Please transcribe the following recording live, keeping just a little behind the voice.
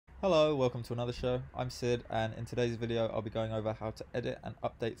Hello, welcome to another show. I'm Sid, and in today's video I'll be going over how to edit and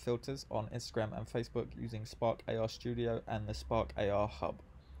update filters on Instagram and Facebook using Spark AR Studio and the Spark AR Hub.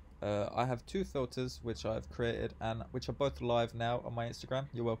 I have two filters which I've created and which are both live now on my Instagram.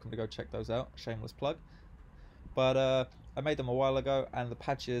 You're welcome to go check those out, shameless plug. But I made them a while ago, and the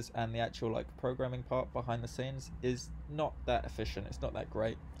patches and the actual programming part behind the scenes is not that efficient. It's not that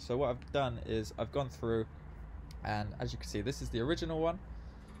great. So what I've done is I've gone through, and as you can see, this is the original one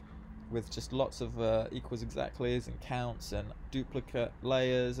with just lots of equals exactly's and counts and duplicate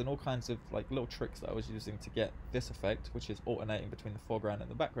layers and all kinds of little tricks that I was using to get this effect, which is alternating between the foreground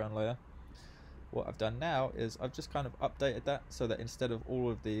and the background layer. What I've done now is I've just kind of updated that so that instead of all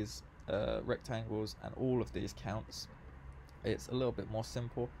of these rectangles and all of these counts, it's a little bit more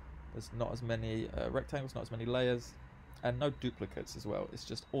simple. There's not as many rectangles, not as many layers, and no duplicates as well. It's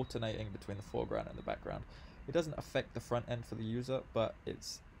just alternating between the foreground and the background. It doesn't affect the front end for the user, but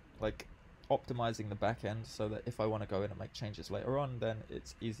it's like optimizing the back end so that if I want to go in and make changes later on, then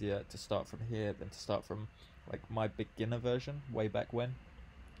it's easier to start from here than to start from my beginner version way back when,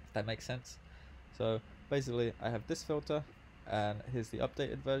 if that makes sense. So basically I have this filter, and here's the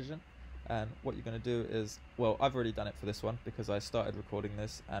updated version. And what you're going to do is, well, I've already done it for this one because I started recording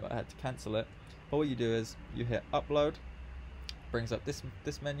this and I had to cancel it. But what you do is you hit upload, brings up this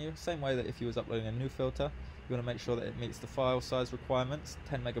menu, same way that if you was uploading a new filter. You want to make sure that it meets the file size requirements,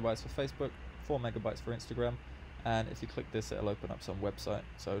 10 megabytes for Facebook, 4 megabytes for Instagram, and if you click this it'll open up some website,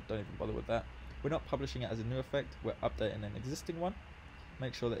 so don't even bother with that. We're not publishing it as a new effect, we're updating an existing one.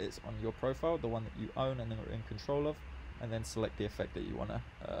 Make sure that it's on your profile, the one that you own and are in control of, and then select the effect that you want to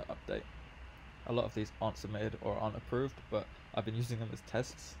update. A lot of these aren't submitted or aren't approved, but I've been using them as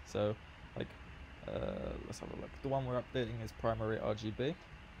tests, so let's have a look. The one we're updating is primary RGB,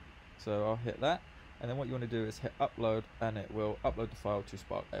 so I'll hit that. And then what you want to do is hit upload, and it will upload the file to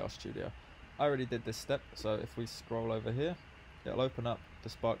Spark AR Studio. I already did this step, so if we scroll over here, it'll open up the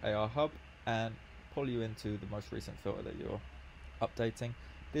Spark AR Hub and pull you into the most recent filter that you're updating.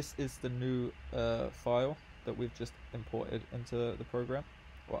 This is the new file that we've just imported into the program,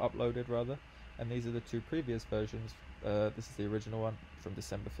 or uploaded rather, and these are the two previous versions. This is the original one from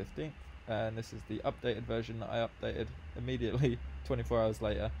December 15th, and this is the updated version that I updated immediately 24 hours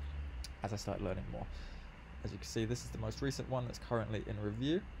later as I started learning more. As you can see, this is the most recent one that's currently in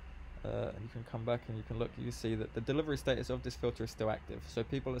review, and you can come back and you can look, you see that the delivery status of this filter is still active, so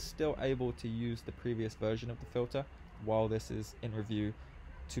people are still able to use the previous version of the filter while this is in review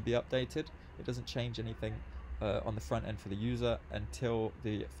to be updated. It doesn't change anything on the front end for the user until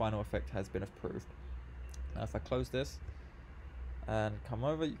the final effect has been approved. Now if I close this and come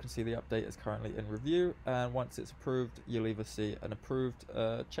over, you can see the update is currently in review, and once it's approved you'll either see an approved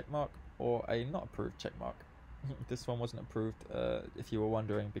check mark or a not approved check mark. This one wasn't approved, if you were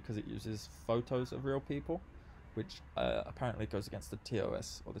wondering, because it uses photos of real people, which apparently goes against the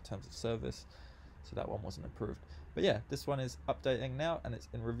TOS, or the terms of service, so that one wasn't approved. But yeah, this one is updating now and it's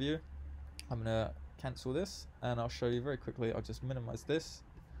in review. I'm gonna cancel this and I'll show you very quickly. I'll just minimize this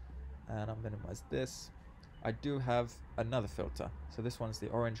and I'll minimize this. I do have another filter, so this one's the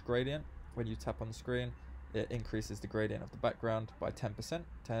orange gradient. When you tap on the screen, it increases the gradient of the background by 10%,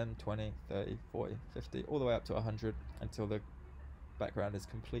 10, 20, 30, 40, 50, all the way up to 100 until the background is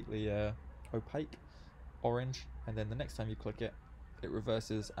completely opaque, orange, and then the next time you click it, it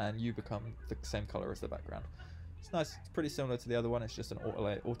reverses and you become the same color as the background. It's nice, it's pretty similar to the other one, it's just an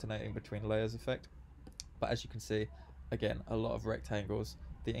alternating between layers effect. But as you can see, again, a lot of rectangles.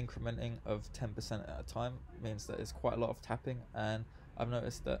 The incrementing of 10% at a time means that it's quite a lot of tapping, and I've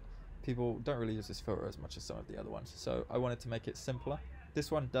noticed that people don't really use this filter as much as some of the other ones, so I wanted to make it simpler.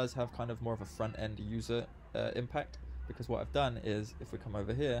 This one does have kind of more of a front-end user impact, because what I've done is, if we come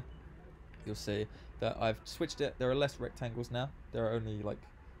over here, you'll see that I've switched it. There are less rectangles now. There are only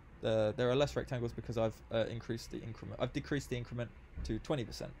there are less rectangles because I've increased the increment. I've decreased the increment to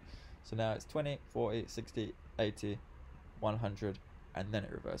 20%. So now it's 20, 40, 60, 80, 100, and then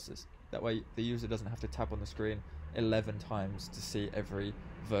it reverses. That way the user doesn't have to tap on the screen 11 times to see every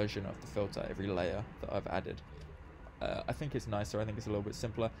version of the filter, every layer that I've added. I think it's nicer, I think it's a little bit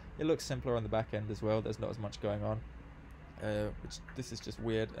simpler. It looks simpler on the back end as well, there's not as much going on. Which this is just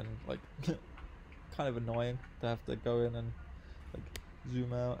weird and kind of annoying to have to go in and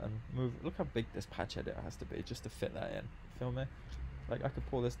zoom out and move. Look how big this patch edit has to be just to fit that in. Feel me? I could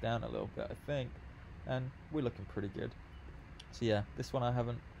pull this down a little bit, I think, and we're looking pretty good. So yeah, this one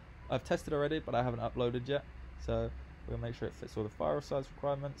I've tested already, but I haven't uploaded yet, so we'll make sure it fits all the file size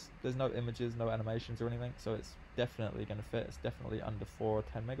requirements. There's no images, no animations or anything, so it's definitely going to fit. It's definitely under 4 or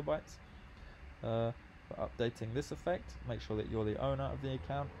 10 megabytes. For updating this effect, make sure that you're the owner of the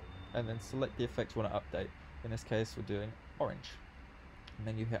account, and then select the effect you want to update. In this case, we're doing orange. And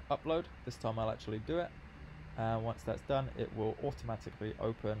then you hit upload. This time I'll actually do it. And once that's done, it will automatically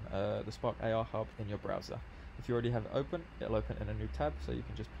open the Spark AR Hub in your browser. If you already have it open, it'll open in a new tab, so you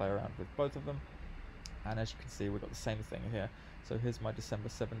can just play around with both of them. And as you can see, we've got the same thing here. So here's my December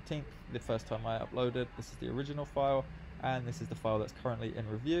 17th, the first time I uploaded. This is the original file, and this is the file that's currently in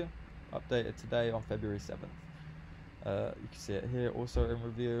review, updated today on February 7th. You can see it here, also in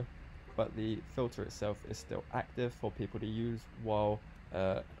review, but the filter itself is still active for people to use while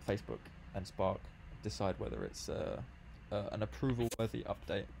Facebook and Spark decide whether it's an approval-worthy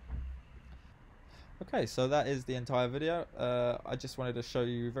update. Okay, so that is the entire video. I just wanted to show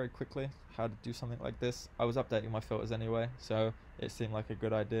you very quickly how to do something like this. I was updating my filters anyway, so it seemed like a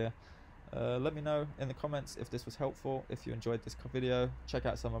good idea. Let me know in the comments if this was helpful, if you enjoyed this video. Check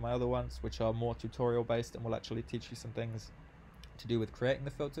out some of my other ones, which are more tutorial based and will actually teach you some things to do with creating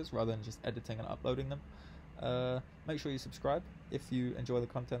the filters rather than just editing and uploading them. Make sure you subscribe if you enjoy the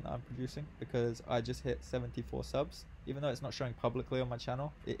content that I'm producing, because I just hit 74 subs. Even though it's not showing publicly on my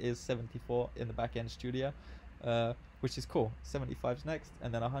channel, it is 74 in the back-end studio, which is cool. 75's next,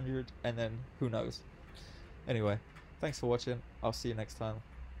 and then 100, and then who knows. Anyway, thanks for watching. I'll see you next time.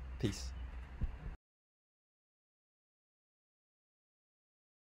 Peace.